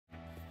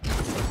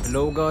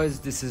Hello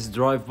guys, this is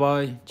Drive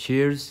By.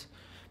 Cheers.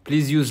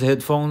 Please use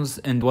headphones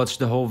and watch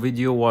the whole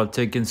video while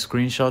taking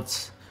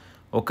screenshots.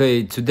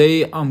 Okay,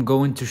 today I'm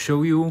going to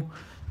show you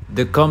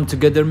the Come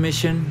Together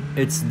mission.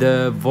 It's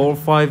the Vol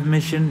 5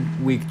 mission,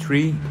 week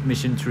 3,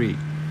 mission 3.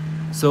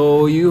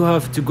 So you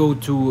have to go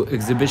to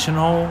exhibition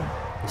hall,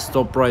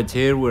 stop right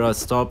here where I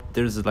stopped.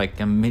 There's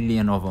like a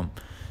million of them.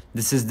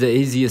 This is the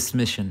easiest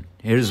mission.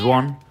 Here's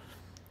one.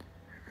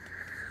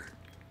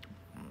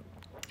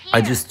 I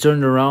just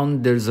turned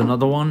around, there's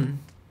another one.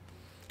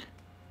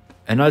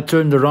 And I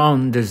turned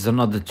around, there's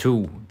another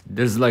two.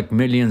 There's like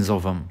millions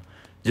of them.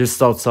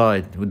 Just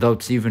outside,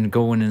 without even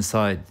going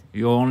inside.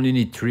 You only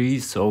need 3,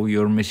 so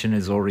your mission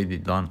is already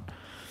done.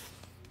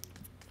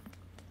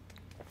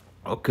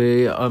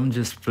 Okay, I'm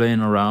just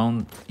playing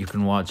around. You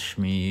can watch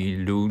me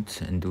loot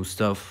and do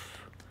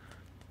stuff.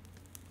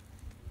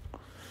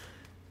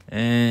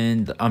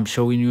 And I'm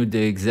showing you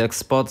the exact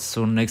spots,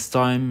 so next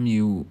time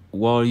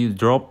while you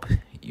drop,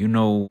 you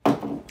know.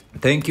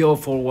 Thank you all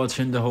for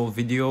watching the whole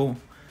video.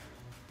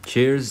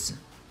 Cheers.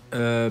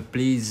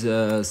 Please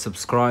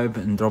subscribe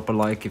and drop a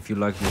like if you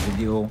like the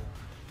video.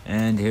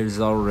 And here's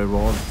our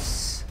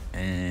rewards.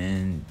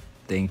 And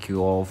thank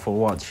you all for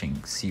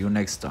watching. See you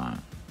next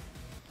time.